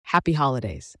Happy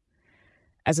holidays.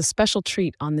 As a special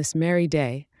treat on this merry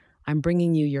day, I'm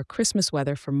bringing you your Christmas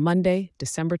weather for Monday,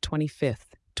 December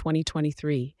 25th,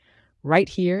 2023, right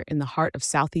here in the heart of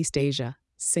Southeast Asia,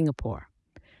 Singapore.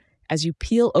 As you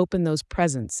peel open those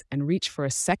presents and reach for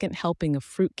a second helping of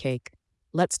fruitcake,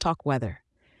 let's talk weather.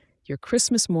 Your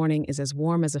Christmas morning is as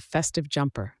warm as a festive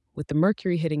jumper, with the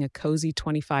mercury hitting a cozy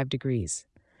 25 degrees.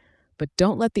 But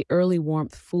don't let the early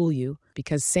warmth fool you,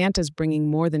 because Santa's bringing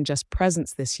more than just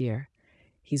presents this year.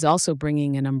 He's also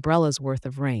bringing an umbrella's worth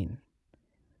of rain.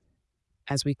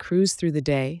 As we cruise through the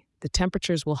day, the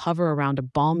temperatures will hover around a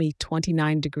balmy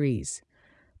 29 degrees.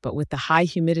 But with the high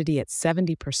humidity at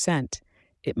 70%,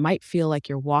 it might feel like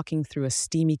you're walking through a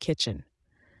steamy kitchen.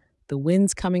 The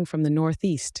wind's coming from the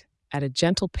northeast at a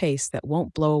gentle pace that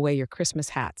won't blow away your Christmas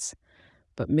hats,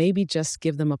 but maybe just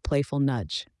give them a playful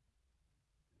nudge.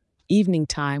 Evening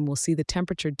time will see the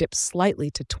temperature dip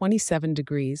slightly to 27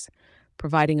 degrees,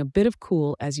 providing a bit of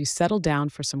cool as you settle down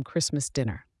for some Christmas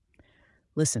dinner.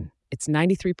 Listen, it's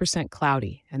 93%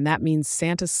 cloudy, and that means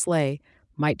Santa's sleigh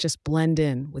might just blend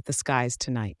in with the skies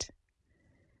tonight.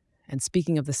 And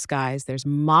speaking of the skies, there's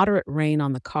moderate rain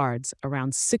on the cards,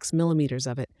 around 6 millimeters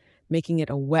of it, making it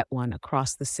a wet one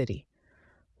across the city.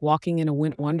 Walking in a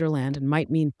winter wonderland might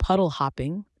mean puddle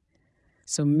hopping,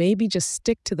 so maybe just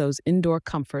stick to those indoor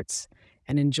comforts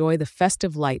and enjoy the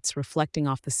festive lights reflecting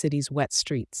off the city's wet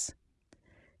streets.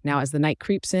 Now, as the night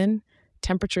creeps in,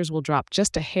 temperatures will drop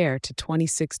just a hair to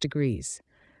 26 degrees.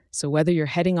 So whether you're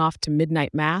heading off to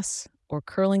midnight mass or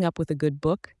curling up with a good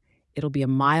book, it'll be a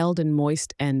mild and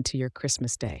moist end to your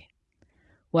Christmas day.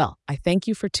 Well, I thank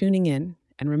you for tuning in,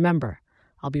 and remember,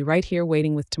 I'll be right here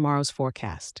waiting with tomorrow's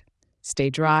forecast. Stay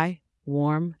dry,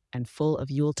 warm, and full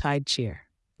of Yuletide cheer.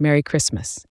 Merry Christmas.